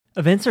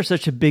Events are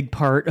such a big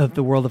part of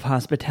the world of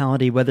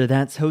hospitality, whether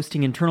that's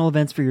hosting internal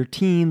events for your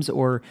teams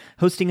or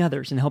hosting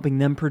others and helping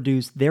them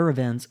produce their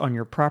events on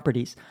your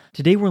properties.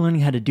 Today, we're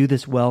learning how to do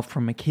this well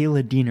from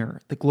Micayla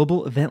Diener, the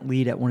global event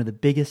lead at one of the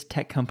biggest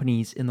tech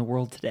companies in the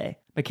world today.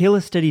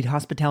 Micayla studied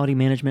hospitality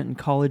management in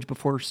college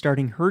before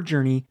starting her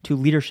journey to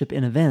leadership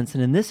in events.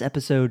 And in this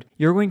episode,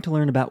 you're going to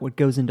learn about what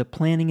goes into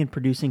planning and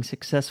producing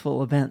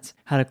successful events,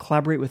 how to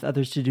collaborate with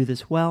others to do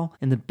this well,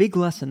 and the big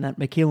lesson that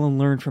Micayla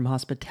learned from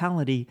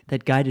hospitality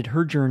that guided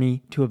her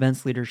journey to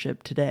events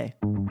leadership today.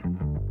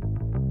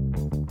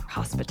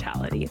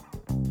 Hospitality.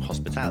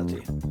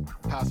 Hospitality.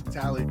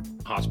 Hospitality.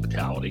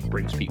 Hospitality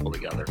brings people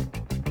together.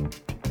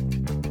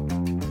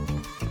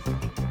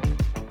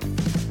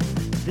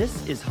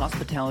 This is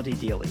Hospitality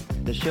Daily,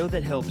 the show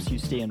that helps you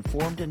stay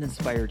informed and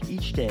inspired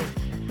each day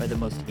by the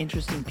most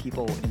interesting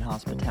people in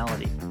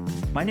hospitality.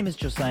 My name is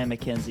Josiah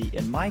McKenzie,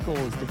 and my goal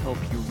is to help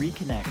you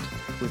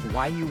reconnect with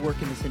why you work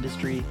in this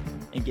industry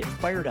and get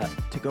fired up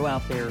to go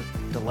out there,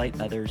 delight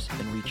others,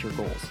 and reach your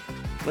goals.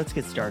 Let's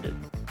get started.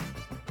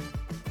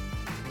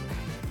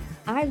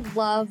 I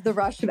love the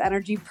rush of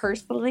energy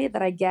personally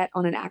that I get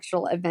on an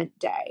actual event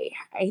day.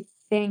 I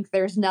think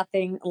there's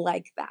nothing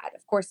like that.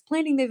 Of course,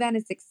 planning the event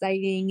is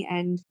exciting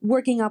and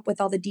working up with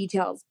all the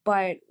details,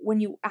 but when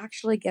you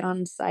actually get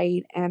on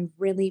site and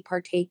really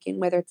partake in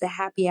whether it's a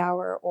happy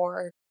hour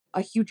or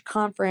a huge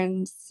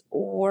conference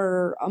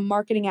or a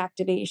marketing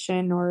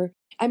activation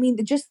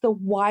just the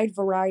wide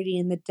variety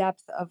and the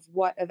depth of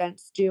what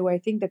events do, I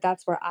think that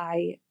that's where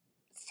I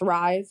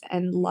thrive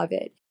and love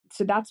it.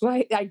 So that's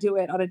why I do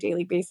it on a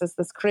daily basis,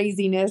 this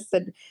craziness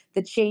and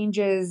the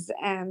changes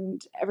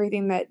and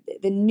everything that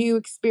the new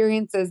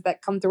experiences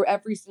that come through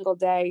every single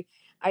day.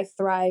 I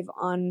thrive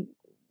on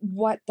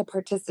what the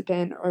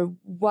participant or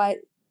what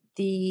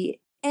the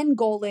end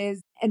goal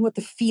is and what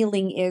the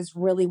feeling is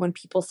really when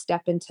people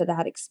step into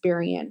that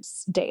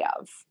experience day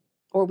of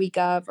or week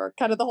of or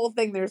kind of the whole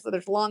thing. There's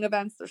long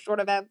events, there's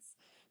short events.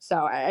 So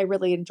I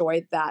really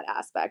enjoyed that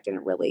aspect, and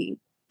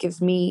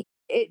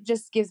it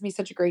just gives me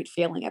such a great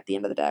feeling at the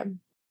end of the day.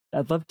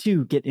 I'd love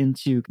to get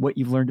into what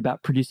you've learned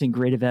about producing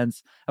great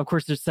events. Of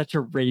course, there's such a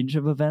range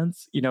of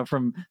events,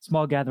 from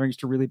small gatherings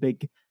to really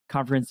big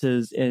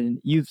conferences, and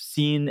you've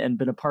seen and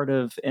been a part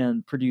of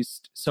and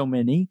produced so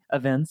many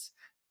events.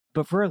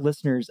 But for our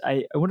listeners,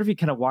 I wonder if you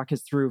kind of walk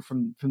us through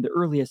from the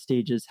earliest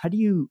stages. How do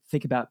you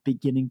think about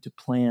beginning to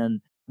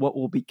plan what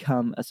will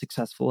become a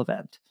successful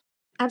event?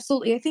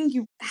 Absolutely. I think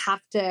you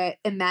have to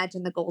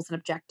imagine the goals and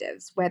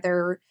objectives,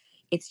 whether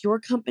it's your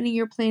company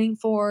you're planning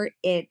for,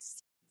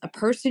 it's a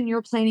person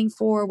you're planning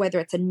for, whether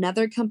it's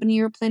another company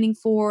you're planning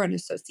for, an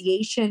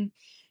association.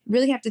 You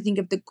really have to think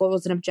of the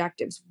goals and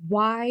objectives.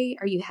 Why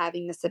are you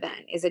having this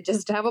event? Is it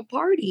just to have a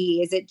party?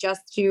 Is it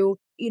just to,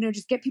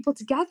 just get people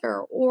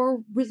together?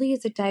 Or really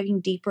is it diving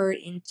deeper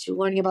into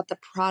learning about the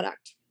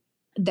product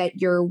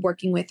that you're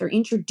working with, or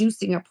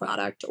introducing a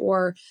product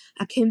or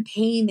a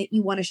campaign that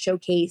you want to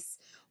showcase,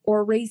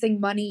 or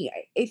raising money?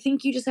 I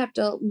think you just have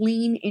to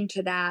lean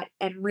into that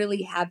and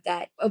really have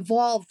that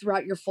evolve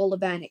throughout your full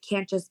event. It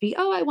can't just be,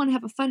 oh, I want to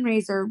have a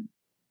fundraiser,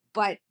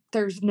 but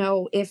there's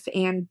no if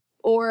and,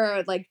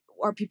 or like,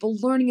 are people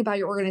learning about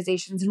your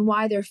organizations and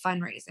why they're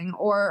fundraising?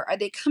 Or are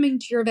they coming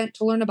to your event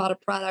to learn about a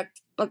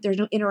product, but there's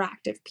no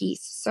interactive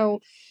piece? So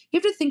you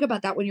have to think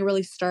about that when you're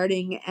really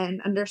starting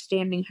and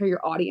understanding who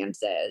your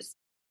audience is.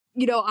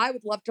 I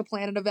would love to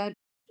plan an event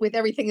with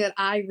everything that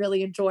I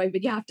really enjoy,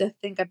 but you have to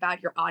think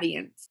about your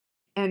audience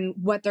and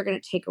what they're going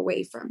to take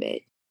away from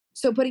it.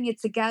 So putting it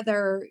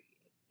together,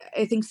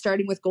 I think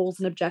starting with goals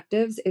and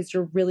objectives is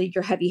your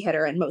heavy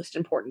hitter and most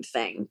important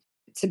thing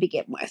to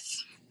begin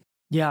with.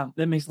 Yeah,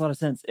 that makes a lot of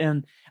sense.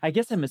 And I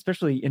guess I'm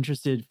especially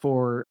interested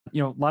for, a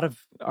lot of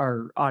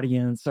our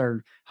audience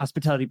are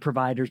hospitality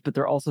providers, but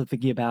they're also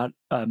thinking about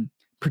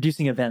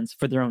producing events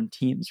for their own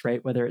teams,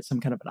 right? Whether it's some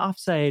kind of an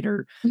offsite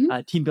or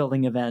team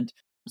building event.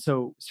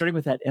 So starting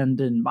with that end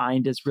in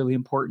mind is really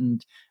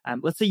important.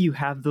 Let's say you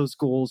have those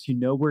goals,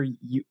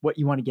 what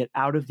you want to get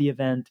out of the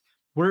event.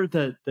 What are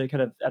the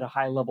kind of at a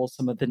high level,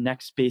 some of the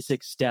next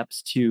basic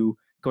steps to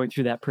going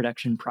through that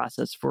production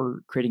process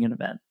for creating an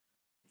event?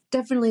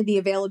 Definitely the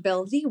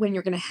availability when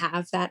you're going to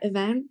have that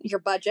event, your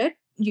budget.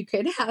 You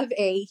could have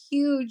a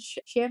huge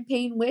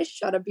champagne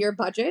wish on a beer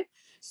budget.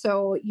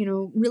 So,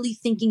 really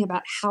thinking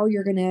about how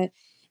you're going to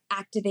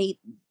activate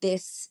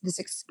this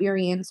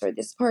experience or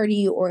this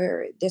party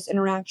or this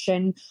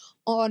interaction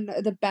on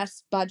the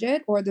best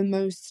budget or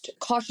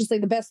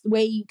the best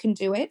way you can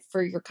do it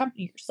for your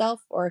company,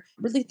 yourself, or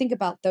really think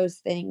about those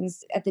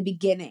things at the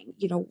beginning.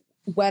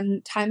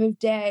 When time of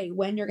day,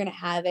 when you're going to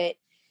have it.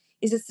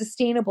 Is it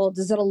sustainable?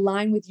 Does it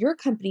align with your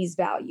company's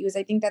values?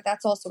 I think that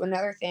that's also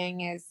another thing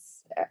is,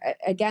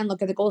 again,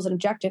 look at the goals and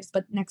objectives,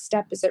 but next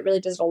step is does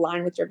it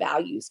align with your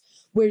values,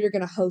 where you're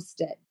going to host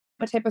it,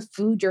 what type of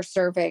food you're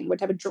serving, what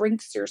type of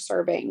drinks you're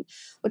serving,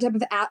 what type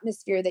of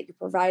atmosphere that you're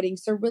providing.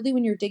 So really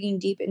when you're digging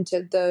deep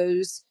into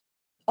those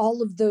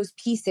all of those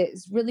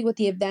pieces, really what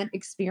the event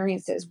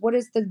experience is. What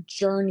is the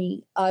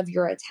journey of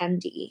your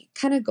attendee?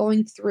 Kind of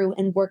going through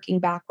and working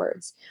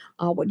backwards.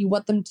 What you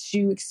want them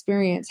to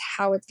experience,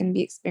 how it's going to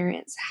be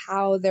experienced,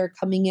 how they're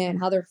coming in,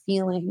 how they're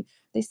feeling.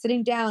 Are they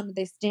sitting down? Are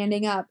they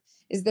standing up?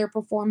 Is their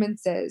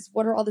performances?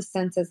 What are all the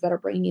senses that are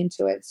bringing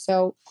into it?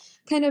 So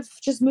kind of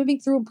just moving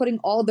through and putting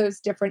all those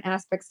different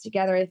aspects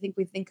together. I think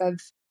we think of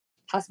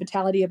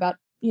hospitality about,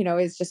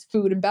 is just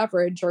food and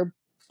beverage or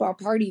bar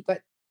party,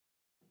 but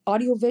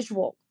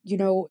audiovisual,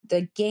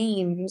 the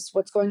games,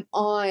 what's going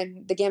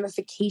on, the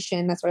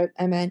gamification. That's what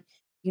I meant.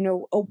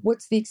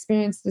 What's the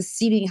experience, the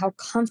seating, how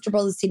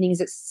comfortable the seating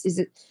is.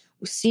 It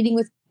seating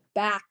with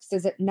backs?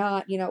 Is it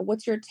not?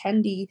 What's your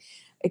attendee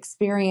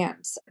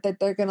experience that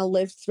they're going to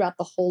live throughout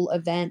the whole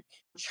event?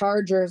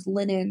 Chargers,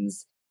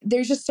 linens.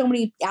 There's just so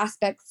many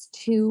aspects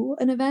to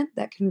an event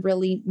that can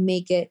really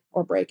make it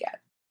or break it.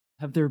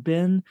 Have there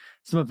been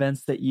some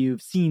events that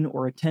you've seen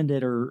or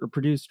attended or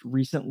produced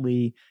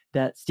recently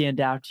that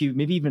stand out to you,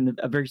 maybe even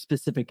a very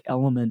specific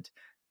element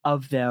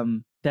of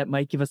them that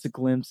might give us a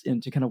glimpse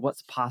into kind of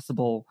what's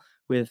possible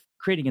with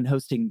creating and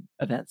hosting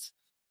events?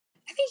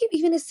 I think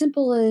even as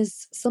simple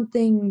as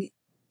something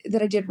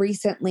that I did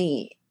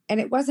recently, and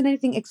it wasn't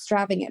anything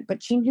extravagant, but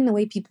changing the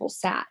way people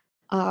sat.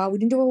 We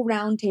didn't do a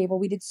round table,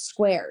 we did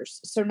squares.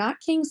 So not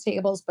king's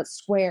tables, but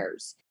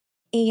squares.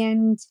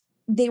 And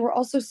they were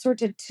also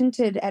sort of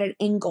tinted at an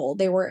angle.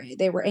 They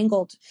were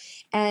angled.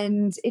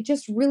 And it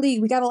just really,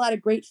 we got a lot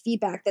of great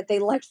feedback that they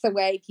liked the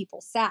way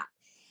people sat.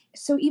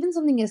 So even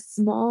something as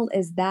small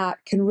as that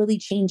can really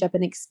change up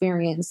an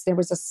experience. There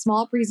was a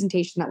small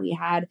presentation that we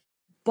had,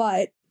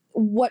 but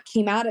what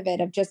came out of it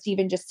of just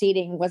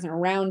seating wasn't a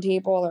round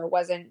table or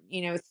wasn't,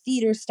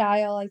 theater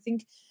style. I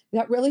think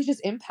that really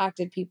just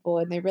impacted people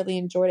and they really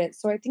enjoyed it.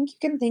 So I think you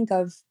can think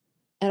of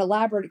an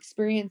elaborate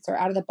experience or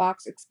out of the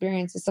box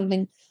experience as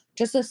something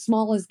just as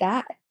small as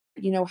that.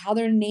 How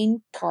their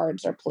name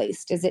cards are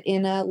placed. Is it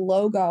in a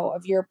logo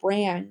of your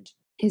brand?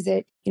 Is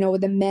it,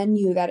 with the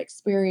menu, that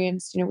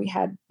experience? We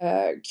had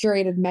a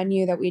curated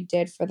menu that we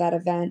did for that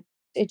event.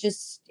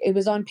 It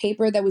was on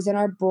paper that was in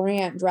our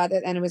brand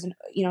rather than it was an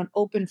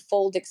open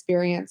fold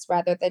experience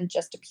rather than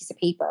just a piece of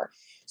paper.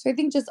 So I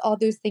think just all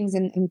those things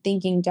and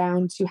thinking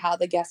down to how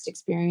the guest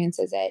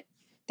experiences it,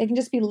 they can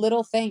just be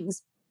little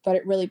things, but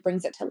it really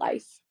brings it to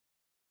life.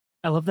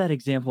 I love that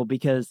example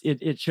because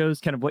it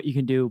shows kind of what you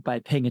can do by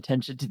paying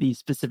attention to these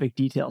specific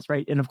details,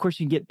 right? And of course,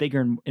 you can get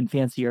bigger and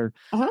fancier,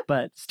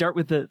 but start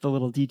with the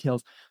little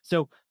details.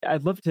 So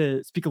I'd love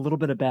to speak a little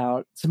bit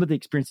about some of the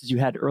experiences you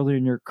had earlier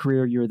in your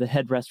career. You were the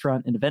head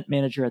restaurant and event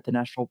manager at the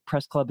National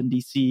Press Club in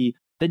DC.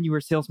 Then you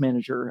were sales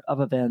manager of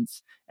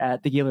events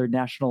at the Gaylord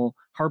National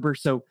Harbor.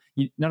 So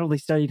you not only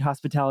studied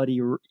hospitality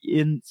or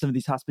in some of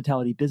these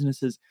hospitality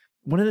businesses.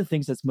 One of the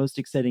things that's most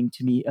exciting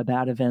to me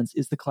about events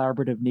is the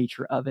collaborative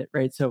nature of it,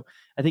 right? So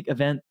I think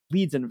event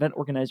leads and event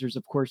organizers,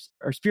 of course,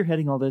 are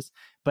spearheading all this,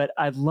 but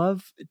I'd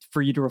love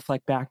for you to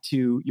reflect back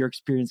to your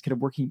experience kind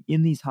of working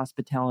in these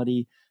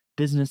hospitality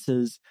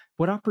businesses.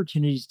 What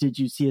opportunities did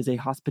you see as a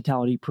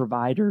hospitality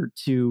provider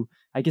to,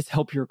 I guess,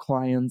 help your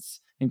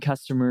clients and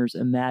customers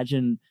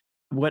imagine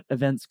what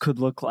events could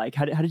look like?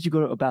 How did you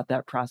go about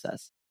that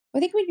process? I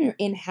think when you're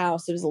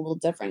in-house, it was a little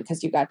different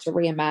because you got to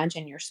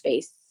reimagine your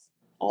space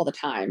all the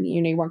time.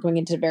 You weren't going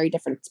into very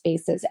different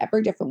spaces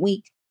every different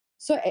week.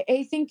 So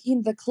I think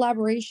the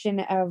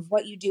collaboration of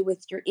what you do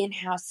with your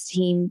in-house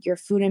team, your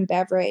food and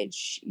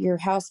beverage, your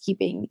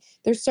housekeeping,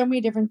 there's so many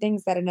different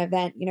things that an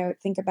event,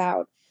 think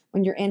about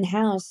when you're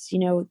in-house,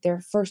 their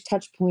first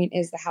touch point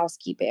is the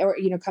housekeeping or,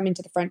 coming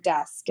to the front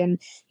desk.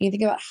 And you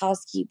think about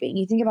housekeeping,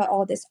 you think about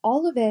all this,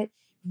 all of it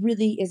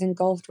really is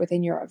engulfed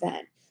within your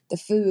event. The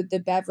food, the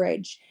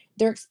beverage,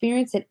 their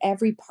experience at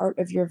every part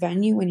of your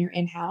venue when you're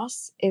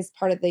in-house is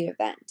part of the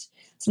event.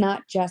 It's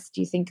not just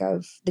you think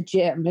of the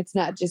gym. It's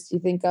not just you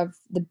think of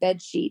the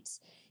bed sheets.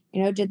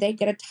 Did they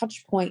get a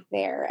touch point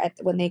there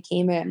when they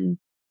came in?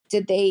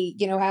 Did they,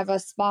 have a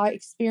spa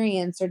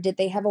experience or did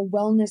they have a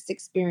wellness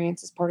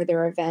experience as part of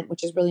their event,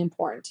 which is really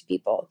important to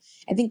people?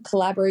 I think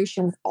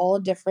collaboration with all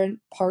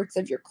different parts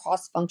of your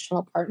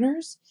cross-functional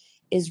partners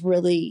is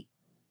really,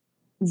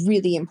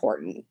 really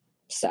important.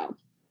 So.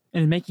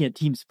 And making it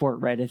team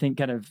sport, right? I think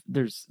kind of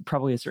there's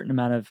probably a certain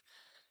amount of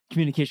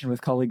communication with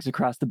colleagues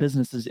across the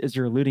business, as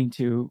you're alluding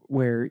to,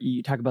 where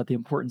you talk about the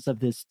importance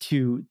of this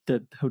to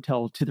the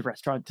hotel, to the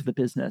restaurant, to the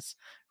business,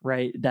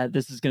 right? That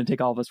this is going to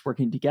take all of us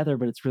working together,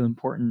 but it's really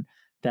important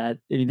that,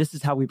 this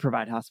is how we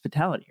provide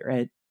hospitality,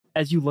 right?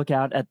 As you look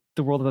out at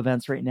the world of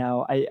events right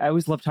now, I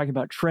always love talking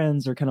about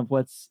trends or kind of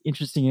what's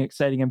interesting and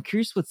exciting. I'm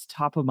curious what's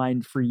top of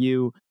mind for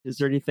you. Is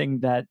there anything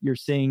that you're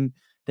seeing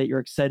that you're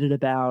excited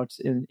about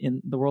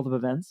in the world of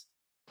events?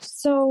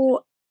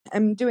 So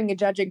I'm doing a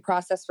judging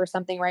process for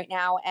something right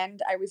now,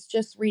 and I was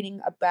just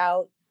reading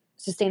about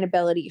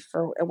sustainability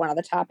for one of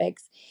the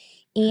topics.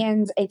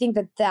 And I think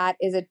that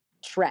is a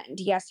trend.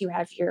 Yes, you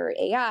have your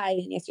AI,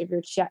 and yes, you have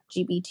your chat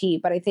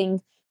GBT, but I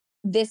think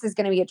this is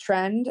going to be a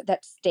trend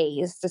that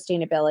stays,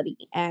 sustainability,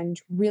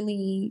 and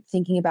really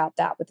thinking about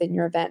that within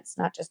your events,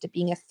 not just it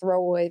being a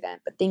throwaway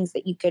event, but things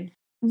that you could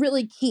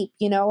really keep,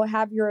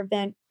 have your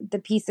event, the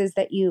pieces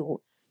that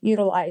you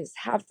utilize,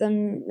 have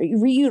them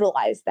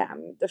reutilize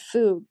them, the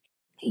food,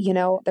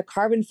 the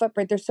carbon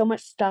footprint. There's so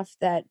much stuff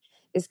that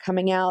is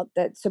coming out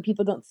that so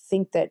people don't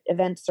think that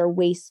events are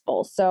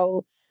wasteful.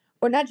 So,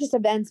 or not just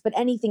events, but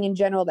anything in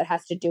general that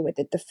has to do with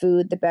it, the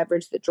food, the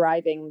beverage, the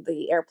driving,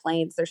 the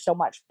airplanes. There's so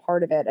much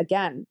part of it.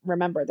 Again,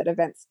 remember that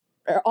events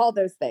are all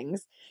those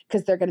things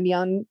because they're going to be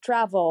on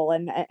travel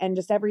and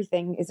just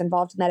everything is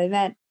involved in that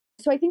event.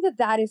 So I think that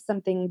that is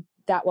something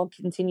that will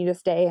continue to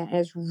stay and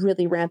is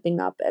really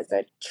ramping up as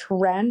a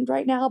trend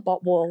right now,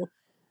 but will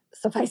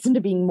suffice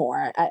into being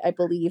more, I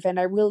believe. And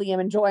I really am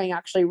enjoying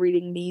actually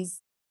reading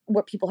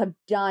what people have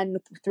done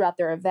throughout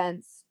their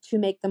events to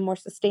make them more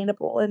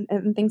sustainable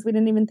and things we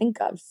didn't even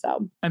think of.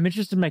 So I'm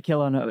interested,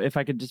 Micayla, if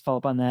I could just follow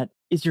up on that.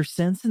 Is your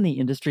sense in the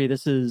industry,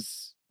 this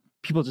is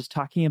people just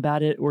talking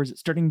about it, or is it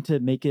starting to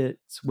make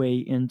its way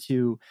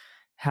into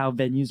how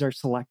venues are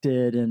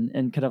selected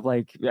and kind of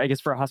like, I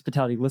guess for our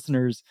hospitality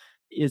listeners,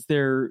 is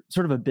there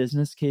sort of a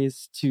business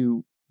case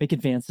to make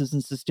advances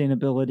in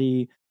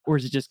sustainability, or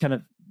is it just kind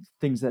of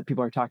things that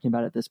people are talking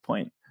about at this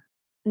point?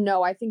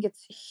 No, I think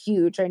it's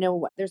huge. I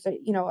know there's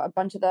a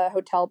bunch of the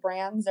hotel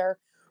brands are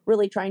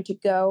really trying to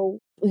go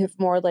with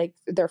more like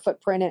their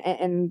footprint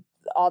and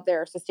all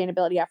their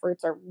sustainability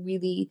efforts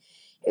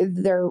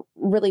they're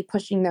really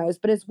pushing those.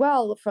 But as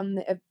well from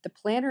the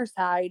planner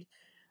side,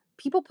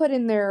 people put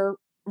in their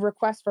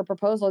requests for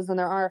proposals and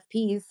their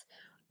RFPs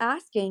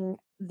asking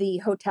the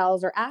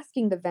hotels or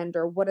asking the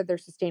vendor what are their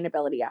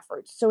sustainability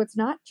efforts. So it's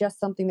not just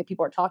something that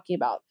people are talking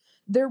about.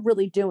 They're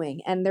really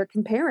doing and they're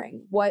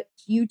comparing what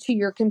you to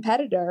your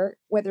competitor,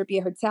 whether it be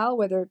a hotel,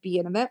 whether it be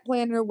an event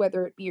planner,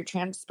 whether it be your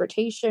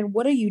transportation,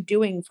 what are you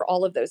doing for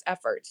all of those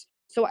efforts?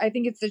 So I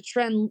think it's a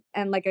trend.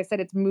 And like I said,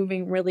 it's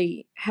moving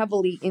really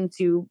heavily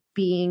into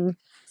being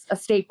a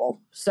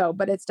staple. So,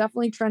 but it's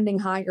definitely trending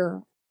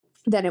higher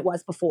than it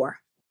was before.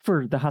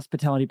 For the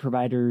hospitality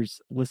providers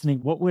listening,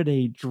 what would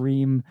a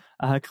dream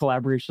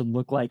collaboration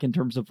look like in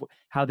terms of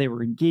how they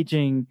were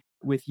engaging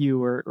with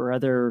you or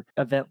other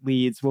event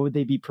leads? What would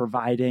they be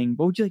providing?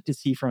 What would you like to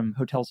see from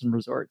hotels and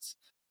resorts?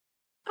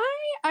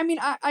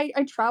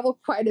 I travel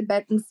quite a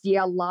bit and see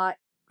a lot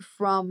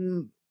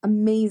from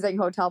amazing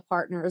hotel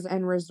partners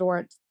and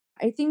resorts.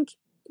 I think,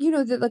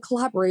 the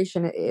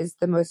collaboration is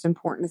the most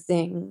important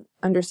thing,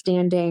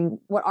 understanding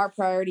what our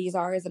priorities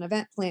are as an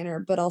event planner,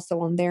 but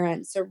also on their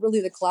end. So really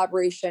the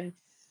collaboration,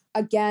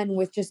 again,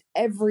 with just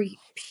every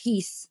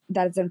piece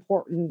that is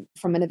important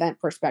from an event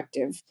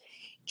perspective.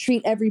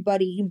 Treat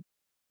everybody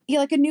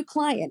like a new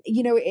client.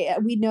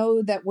 We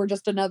know that we're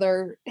just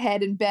another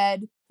head in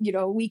bed,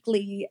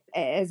 weekly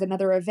as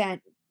another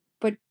event,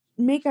 but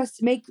make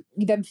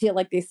them feel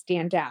like they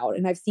stand out.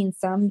 And I've seen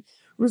some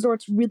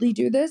resorts really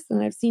do this,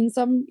 and I've seen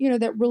some,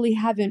 that really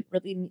haven't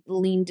really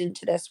leaned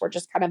into this. We're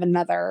just kind of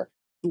another,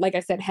 like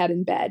I said, head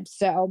in bed.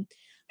 So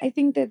I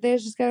think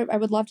that I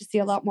would love to see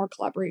a lot more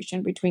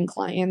collaboration between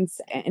clients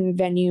and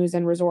venues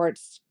and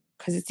resorts,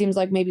 because it seems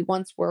like maybe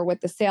once we're with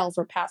the sales,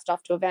 we're passed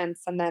off to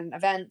events, and then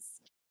events.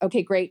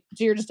 Okay, great.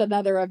 So you're just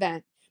another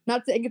event.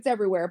 Not saying it's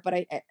everywhere, but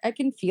I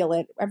can feel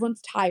it.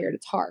 Everyone's tired.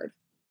 It's hard.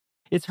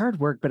 It's hard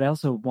work, but I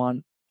also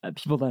want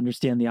people to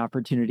understand the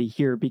opportunity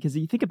here, because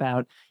you think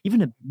about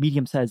even a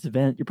medium-sized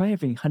event, you're probably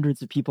having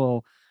hundreds of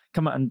people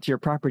come onto your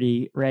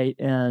property, right?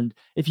 And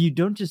if you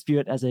don't just view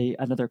it as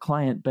another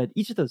client, but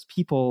each of those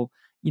people,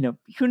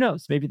 who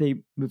knows? Maybe they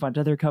move on to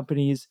other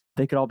companies.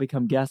 They could all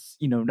become guests,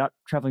 not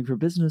traveling for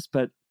business,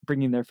 but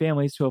bringing their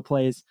families to a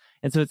place.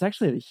 And so it's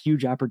actually a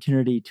huge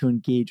opportunity to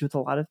engage with a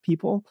lot of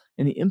people.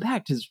 And the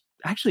impact is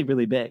actually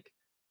really big.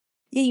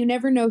 Yeah, you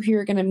never know who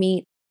you're going to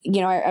meet.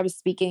 I was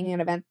speaking at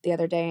an event the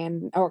other day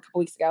or a couple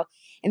weeks ago,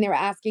 and they were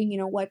asking,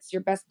 what's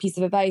your best piece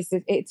of advice?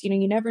 It's,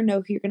 you never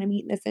know who you're going to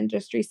meet in this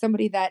industry.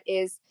 Somebody that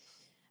is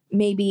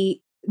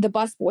maybe the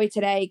busboy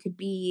today could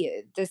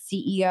be the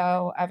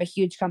CEO of a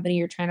huge company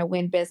you're trying to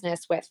win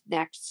business with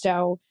next.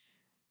 So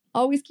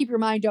always keep your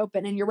mind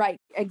open. And you're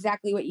right,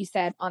 exactly what you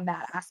said on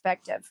that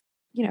aspect of,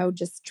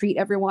 just treat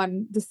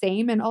everyone the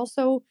same. And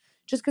also,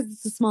 just because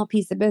it's a small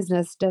piece of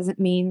business doesn't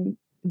mean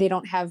they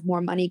don't have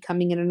more money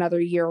coming in another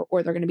year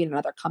or they're going to be in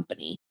another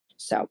company.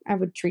 So I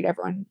would treat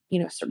everyone,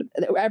 sort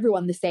of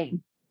everyone the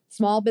same,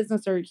 small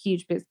business or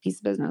huge piece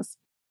of business.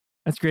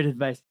 That's great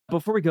advice.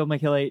 Before we go,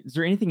 Micayla, is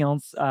there anything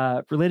else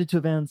related to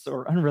events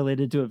or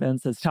unrelated to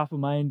events that's top of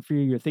mind for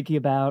you, you're thinking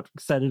about,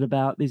 excited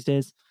about these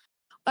days?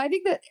 I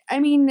think that,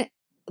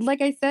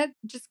 like I said,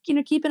 just,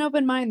 keep an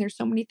open mind. There's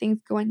so many things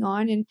going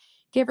on, and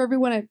give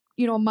everyone a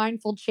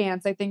mindful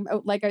chance. I think,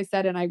 like I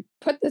said, and I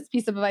put this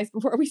piece of advice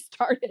before we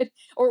started,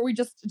 or we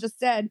just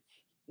said,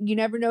 you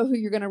never know who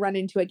you're going to run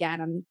into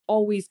again, and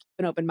always keep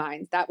an open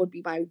mind. That would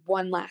be my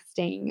one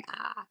lasting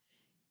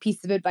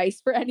piece of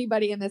advice for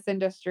anybody in this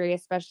industry,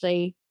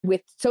 especially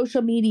with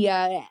social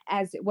media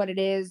as what it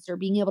is, or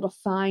being able to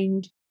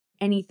find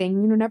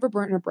anything. Never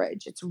burn a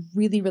bridge. It's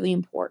really, really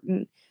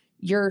important.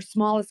 your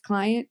smallest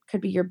client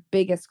could be your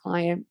biggest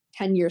client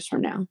 10 years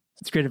from now.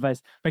 That's great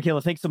advice.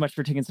 Micayla, thanks so much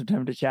for taking some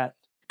time to chat.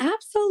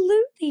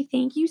 Absolutely.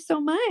 Thank you so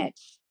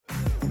much.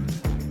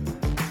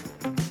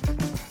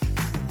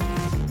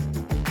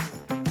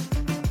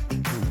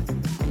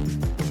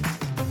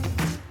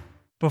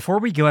 Before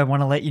we go, I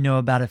want to let you know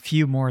about a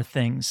few more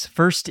things.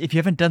 First, if you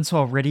haven't done so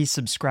already,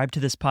 subscribe to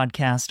this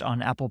podcast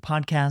on Apple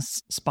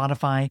Podcasts,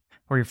 Spotify,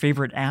 or your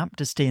favorite app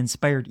to stay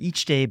inspired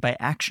each day by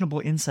actionable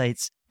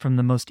insights from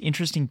the most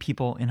interesting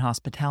people in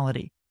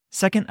hospitality.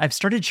 Second, I've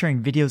started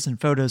sharing videos and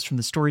photos from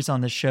the stories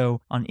on this show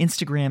on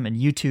Instagram and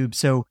YouTube,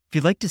 so if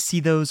you'd like to see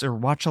those or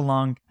watch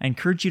along, I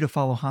encourage you to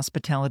follow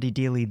Hospitality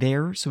Daily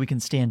there so we can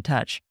stay in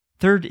touch.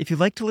 Third, if you'd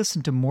like to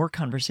listen to more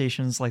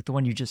conversations like the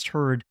one you just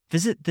heard,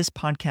 visit this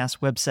podcast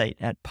website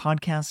at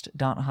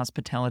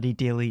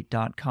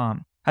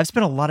podcast.hospitalitydaily.com. I've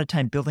spent a lot of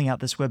time building out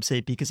this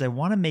website because I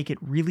want to make it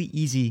really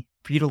easy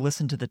for you to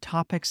listen to the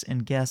topics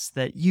and guests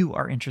that you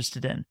are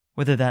interested in,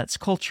 whether that's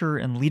culture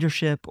and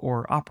leadership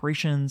or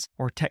operations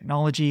or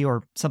technology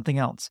or something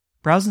else.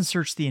 Browse and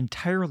search the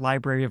entire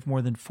library of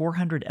more than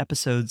 400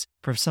 episodes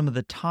for some of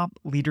the top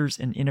leaders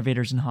and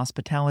innovators in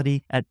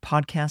hospitality at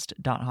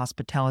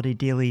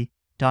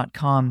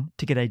podcast.hospitalitydaily.com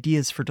to get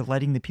ideas for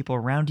delighting the people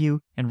around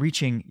you and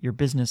reaching your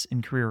business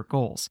and career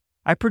goals.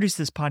 I produce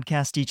this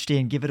podcast each day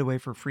and give it away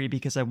for free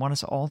because I want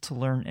us all to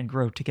learn and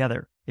grow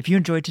together. If you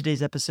enjoyed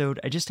today's episode,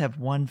 I just have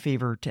one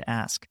favor to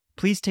ask.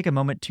 Please take a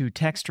moment to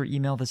text or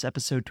email this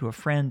episode to a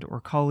friend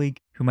or colleague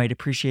who might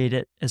appreciate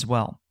it as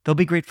well. They'll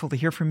be grateful to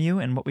hear from you,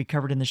 and what we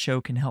covered in the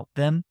show can help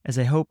them, as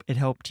I hope it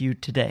helped you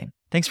today.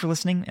 Thanks for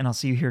listening, and I'll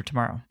see you here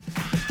tomorrow.